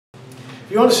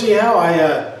You want to see how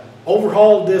I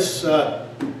overhauled this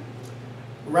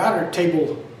router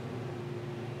table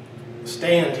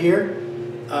stand here?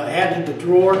 Added the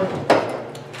drawer,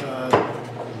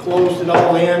 closed it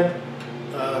all in,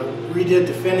 redid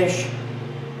the finish.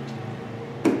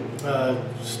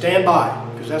 Stand by,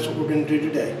 because that's what we're going to do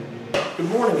today. Good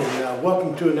morning and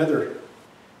welcome to another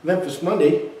Memphis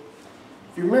Monday.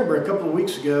 If you remember, a couple of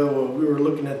weeks ago we were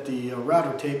looking at the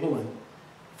router table and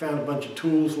found a bunch of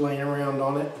tools laying around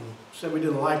on it and said we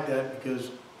didn't like that because,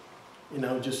 you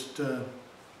know, just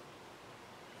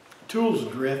tools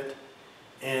adrift.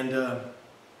 And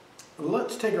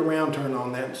let's take a round turn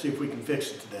on that and see if we can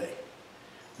fix it today.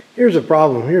 Here's a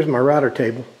problem. Here's my router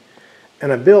table.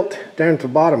 And I built, down at the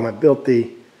bottom, I built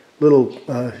the little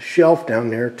shelf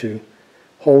down there to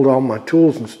hold all my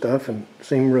tools and stuff, and it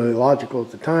seemed really logical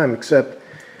at the time, except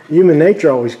human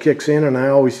nature always kicks in, and I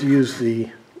always use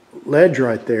the ledge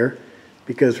right there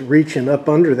because reaching up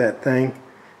under that thing,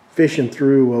 fishing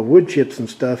through wood chips and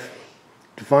stuff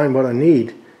to find what I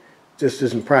need just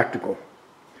isn't practical.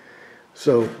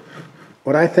 So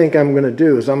what I think I'm going to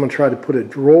do is I'm going to try to put a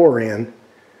drawer in,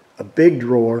 a big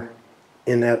drawer,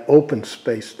 in that open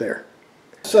space there.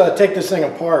 Let's take this thing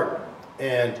apart,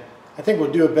 and I think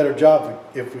we'll do a better job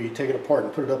if we take it apart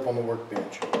and put it up on the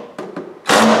workbench.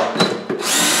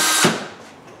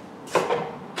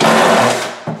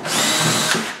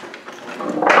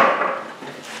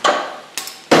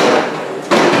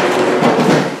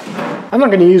 I'm not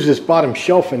going to use this bottom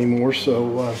shelf anymore,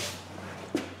 so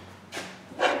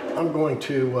I'm going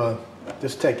to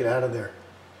just take it out of there.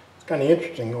 It's kind of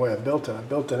interesting the way I built it. I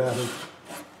built it out of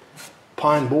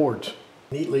pine boards,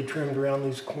 neatly trimmed around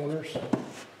these corners.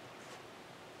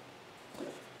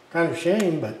 Kind of a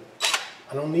shame, but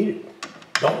I don't need it.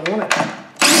 Don't want it.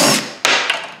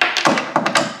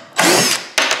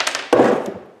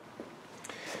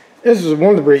 This is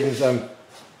one of the reasons I'm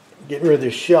getting rid of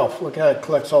this shelf. Look how it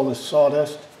collects all this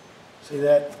sawdust. See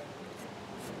that?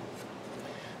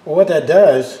 Well, what that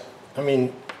does, I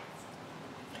mean,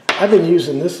 I've been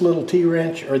using this little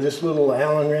T-wrench or this little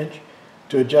Allen wrench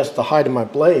to adjust the height of my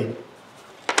blade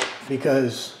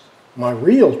because my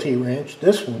real T-wrench,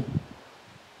 this one,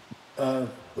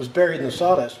 was buried in the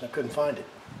sawdust and I couldn't find it.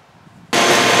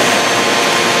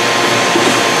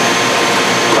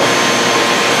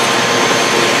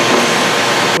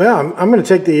 Well, I'm going to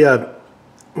take the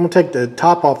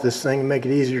top off this thing and make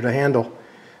it easier to handle.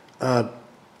 But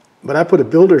I put a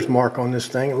builder's mark on this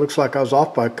thing. It looks like I was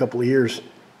off by a couple of years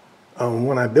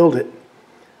when I built it.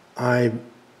 I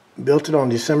built it on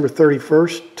December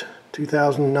 31st,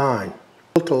 2009.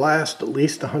 Built to last at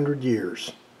least 100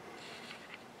 years.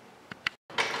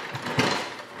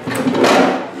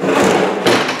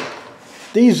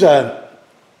 These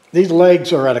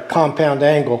legs are at a compound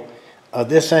angle.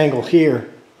 This angle here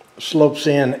slopes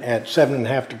in at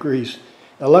 7.5 degrees.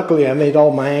 Now, luckily, I made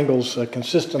all my angles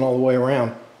consistent all the way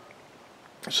around.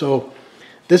 So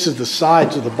this is the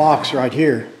sides of the box right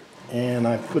here, and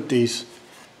I put these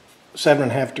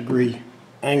 7.5 degree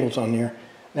angles on there.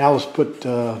 Now let's put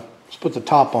the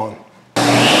top on.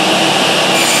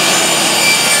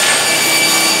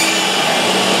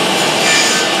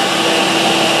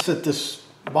 Set this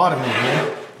bottom in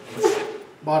here,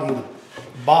 bottom of the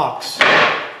box.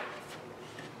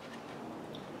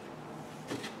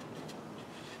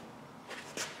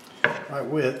 Right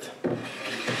width.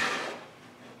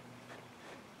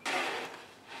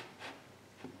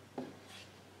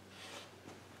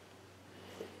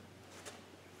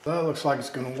 Well, that looks like it's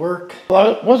going to work.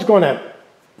 Well, I was going to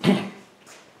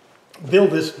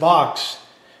build this box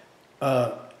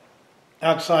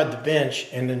outside the bench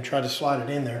and then try to slide it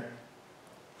in there.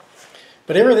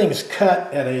 But everything is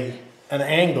cut at an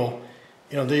angle.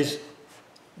 You know, these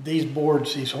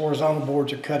boards, these horizontal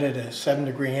boards are cut at a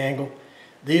 7-degree angle.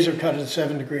 These are cut at a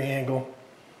 7-degree angle.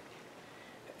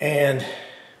 And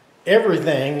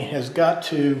everything has got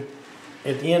to,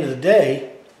 at the end of the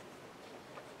day,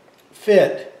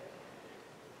 fit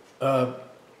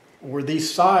where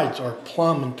these sides are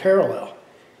plumb and parallel.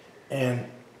 And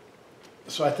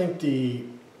so I think the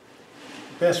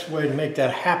best way to make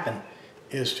that happen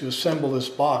is to assemble this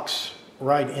box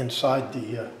right inside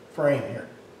the frame here.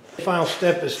 The final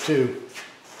step is to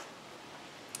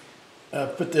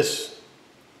put this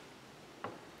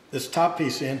top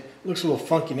piece in. It looks a little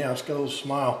funky now. It's got a little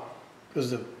smile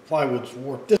because the plywood's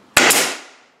warped.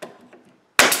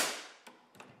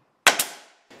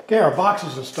 Okay, our box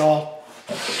is installed.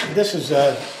 This is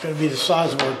going to be the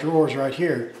size of our drawers right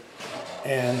here.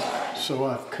 And so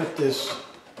I've cut this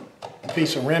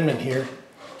piece of remnant here.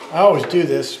 I always do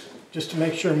this just to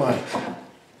make sure the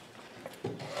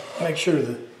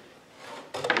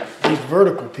these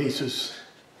vertical pieces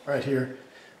right here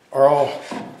are all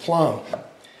plumb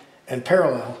and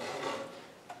parallel.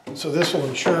 So this will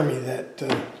ensure me that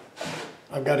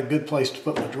I've got a good place to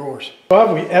put my drawers.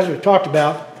 Well, as we talked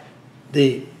about,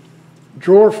 the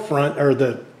drawer front, or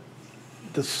the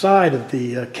side of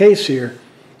the case here,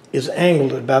 is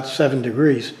angled at about 7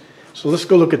 degrees. So let's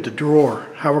go look at the drawer,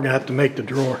 how we're going to have to make the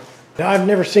drawer. Now, I've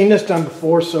never seen this done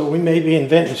before, so we may be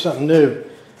inventing something new,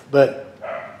 but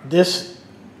this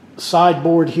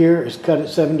sideboard here is cut at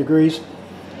 7 degrees,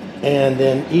 and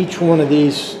then each one of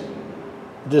these,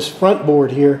 this front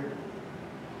board here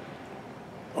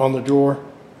on the drawer,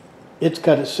 it's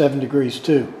cut at 7 degrees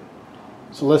too.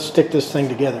 So let's stick this thing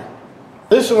together.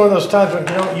 This is one of those times when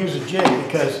you don't use a jig,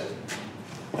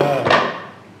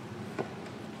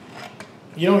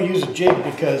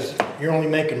 because you're only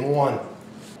making one.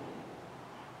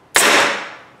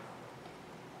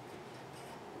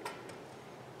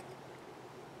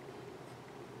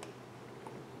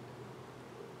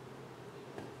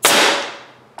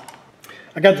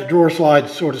 I got the drawer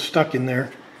slides sort of stuck in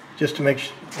there just to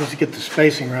just to get the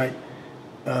spacing right.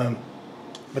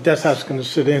 But that's how it's going to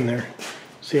sit in there.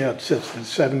 See how it sits at a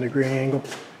 7 degree angle.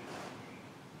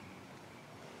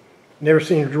 Never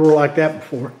seen a drawer like that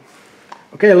before.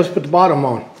 Okay, let's put the bottom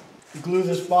on. Glue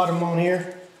this bottom on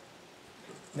here.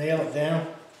 Nail it down.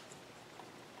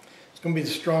 It's going to be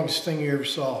the strongest thing you ever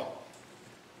saw.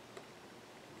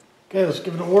 Okay, let's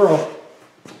give it a whirl.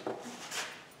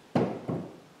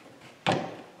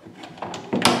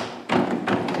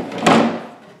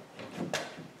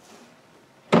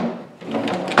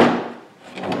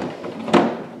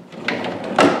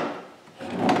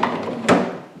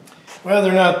 Well,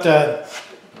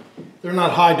 they're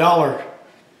not high dollar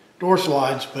door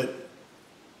slides, but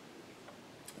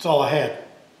it's all I had.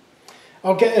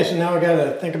 Okay, so now I got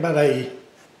to think about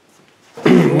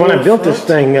when I built this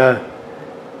thing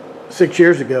 6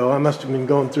 years ago, I must have been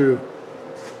going through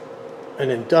an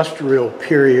industrial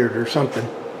period or something,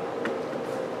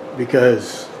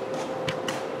 because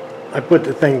I put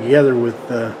the thing together with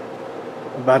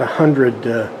about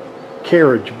 100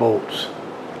 carriage bolts.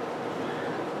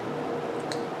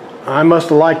 I must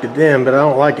have liked it then, but I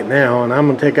don't like it now, and I'm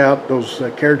going to take out those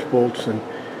carriage bolts and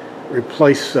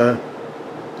replace and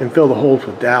fill the holes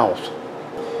with dowels.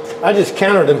 I just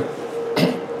counted them.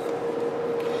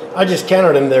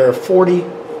 There are 40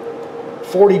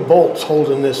 bolts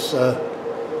holding this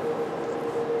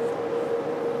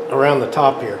around the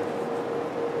top here.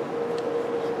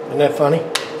 Isn't that funny?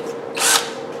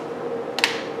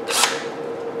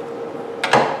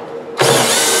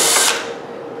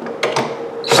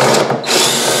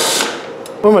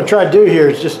 What I'm going to try to do here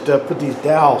is just put these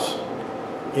dowels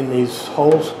in these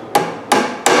holes.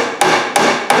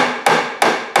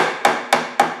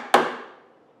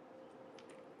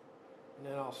 And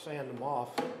then I'll sand them off.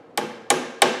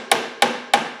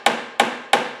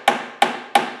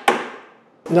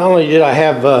 Not only did I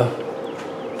have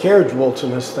carriage bolts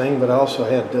in this thing, but I also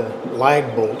had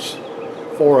lag bolts,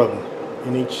 4 of them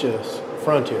in each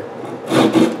front here.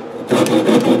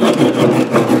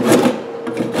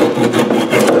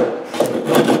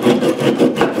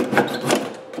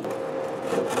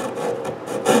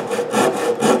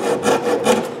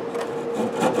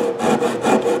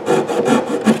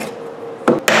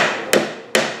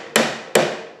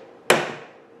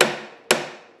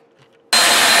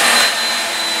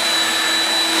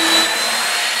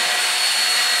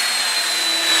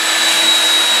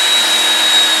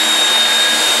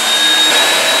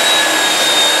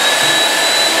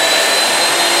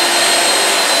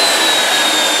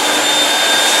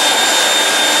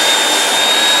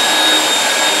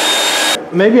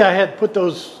 Maybe I had put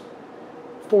those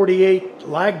 48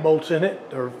 lag bolts in it,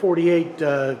 or 48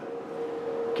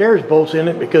 carriage bolts in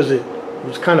it, because it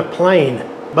was kind of plain.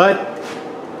 But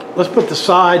let's put the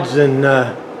sides and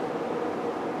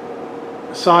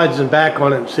back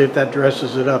on it and see if that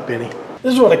dresses it up any.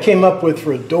 This is what I came up with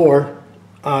for a door.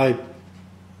 A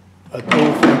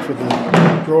door frame for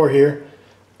the drawer here.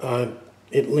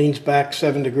 It leans back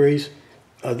 7 degrees.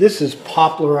 This is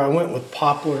poplar. I went with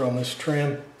poplar on this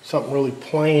trim. Something really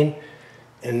plain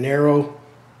and narrow.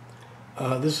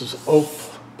 This is oak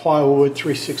plywood,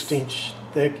 3/16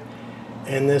 thick,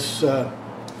 and this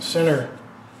center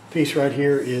piece right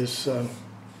here is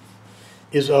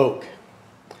oak.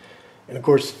 And of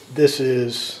course, this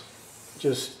is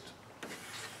just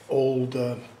old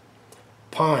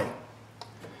pine.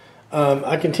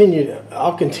 I'll continue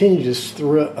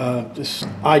this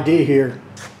idea here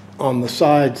on the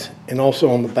sides and also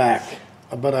on the back.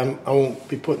 But I won't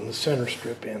be putting the center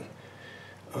strip in,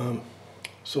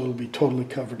 so it'll be totally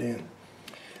covered in.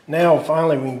 Now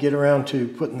finally we can get around to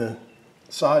putting the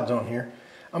sides on here.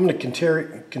 I'm going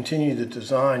to continue the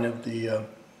design of the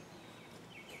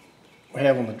we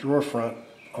have on the drawer front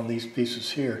on these pieces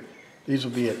here. These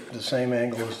will be at the same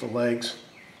angle as the legs,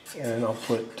 and then I'll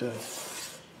put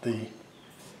the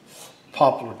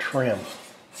poplar trim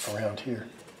around here.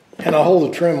 And I'll hold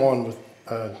the trim on with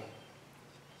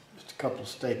just a couple of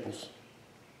staples.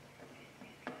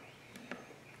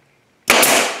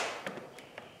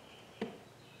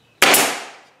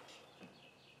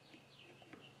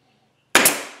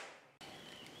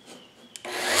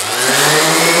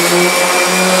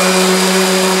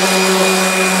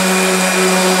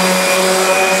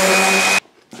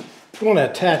 I'm going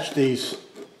to attach these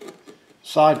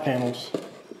side panels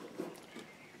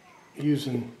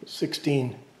using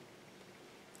 16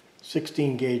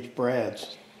 gauge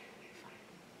brads.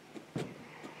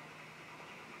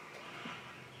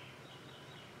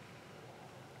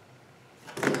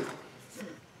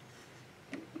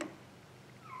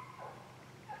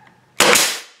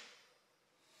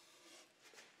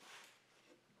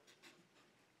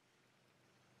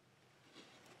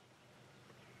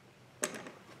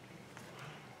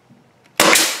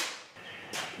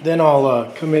 Then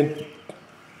I'll come in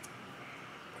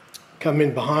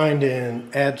behind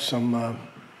and add some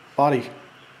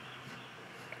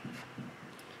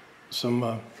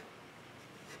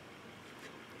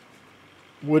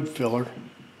wood filler.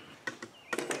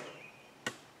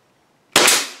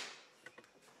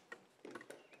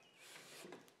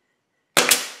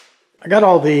 I got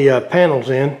all the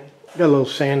panels in. Got a little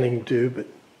sanding to do, but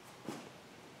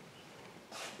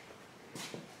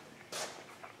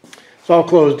it's all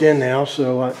closed in now,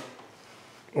 so I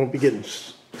won't be getting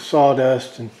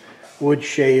sawdust and wood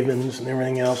shavings and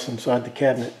everything else inside the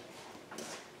cabinet.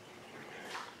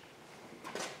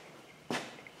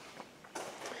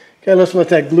 Okay, let's let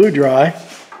that glue dry.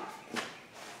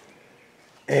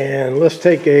 And let's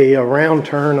take a round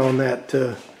turn on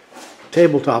that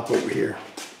tabletop over here.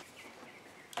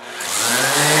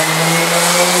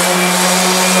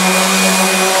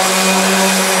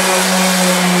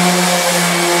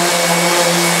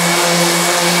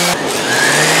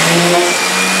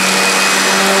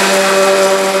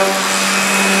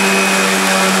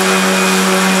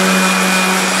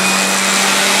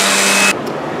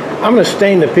 I'm going to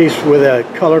stain the piece with a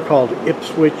color called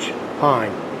Ipswich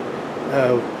Pine.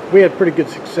 We had pretty good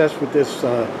success with this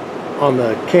on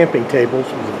the camping tables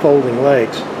with the folding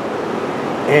legs.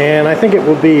 And I think it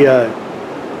will be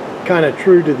kind of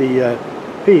true to the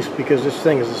piece because this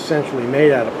thing is essentially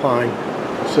made out of pine.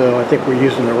 So I think we're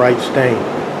using the right stain.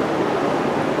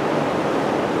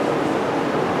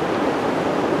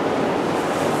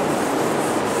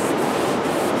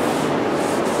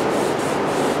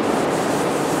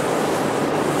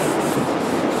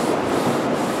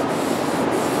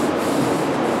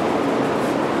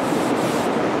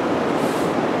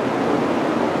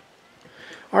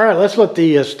 All right, let's let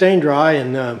the stain dry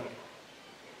and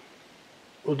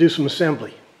we'll do some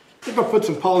assembly. I think I'll put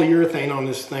some polyurethane on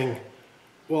this thing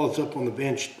while it's up on the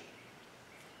bench.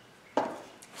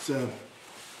 It's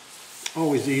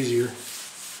always easier.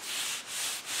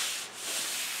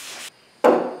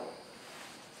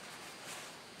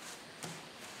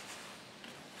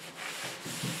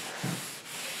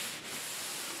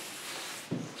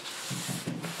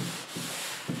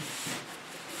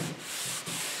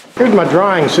 Here's my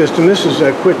drying system. This is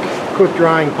a quick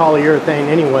drying polyurethane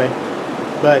anyway,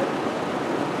 but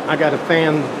I got a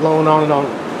fan blowing on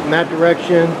it in that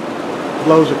direction,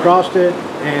 blows across it,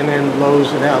 and then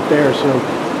blows it out there. So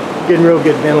getting real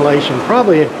good ventilation.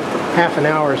 Probably half an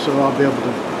hour or so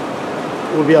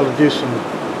we'll be able to do some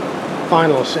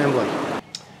final assembly.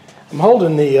 I'm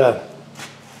holding the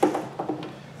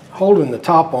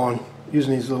top on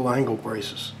using these little angle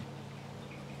braces.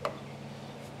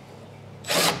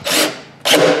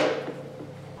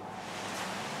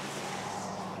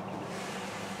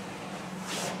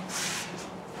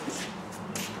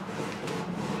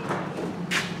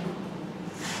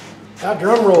 Now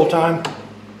drum roll time.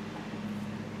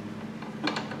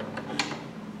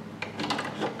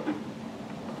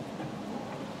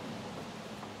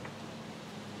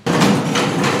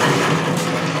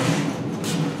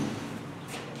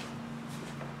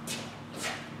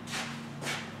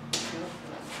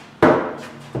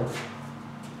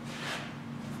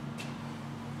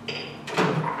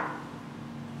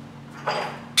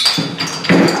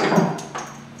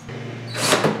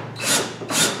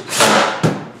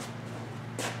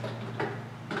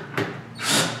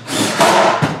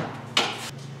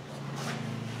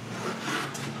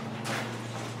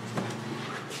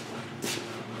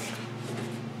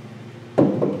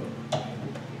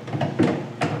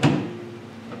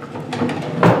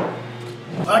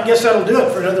 I guess that'll do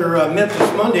it for another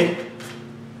Memphis Monday.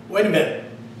 Wait a minute.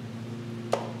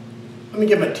 Let me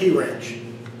get my T-wrench.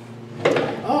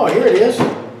 Oh, here it is.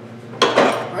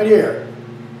 Right here.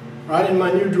 Right in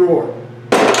my new drawer.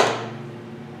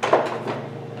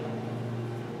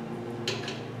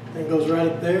 It goes right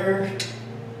up there.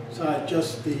 So I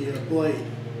adjust the blade.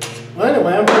 Well,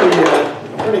 anyway, I'm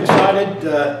pretty excited.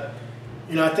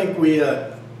 You know, I think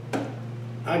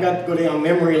I got to go down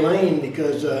memory lane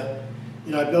because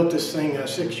you know, I built this thing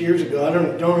 6 years ago. I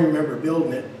don't remember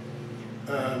building it,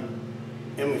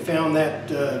 and we found that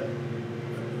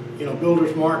you know,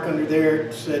 builder's mark under there.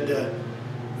 It said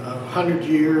 100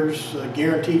 years,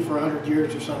 guaranteed for 100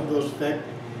 years or something to those effect.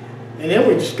 And then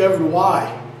we discovered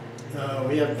why.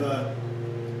 We have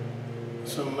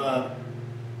some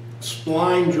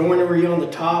spline joinery on the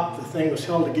top. The thing was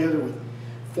held together with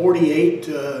 48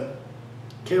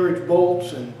 carriage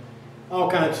bolts and all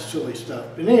kinds of silly stuff.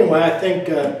 But anyway, I think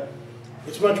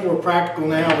it's much more practical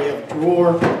now. We have a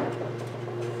drawer,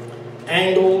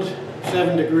 angled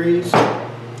 7 degrees.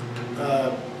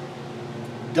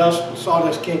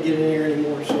 Sawdust can't get in here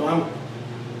anymore, so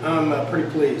I'm pretty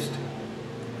pleased.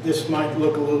 This might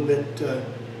look a little bit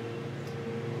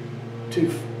too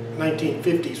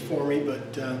 1950s for me,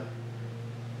 but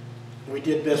we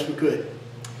did best we could.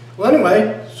 Well,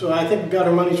 anyway, so I think we got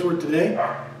our money's worth today,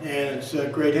 and it's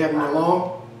great having you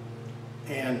along.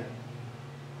 And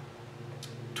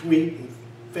tweet and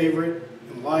favorite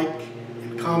and like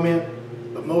and comment,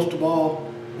 but most of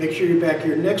all, make sure you're back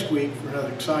here next week for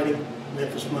another exciting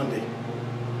Memphis Monday.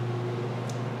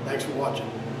 Thanks for watching.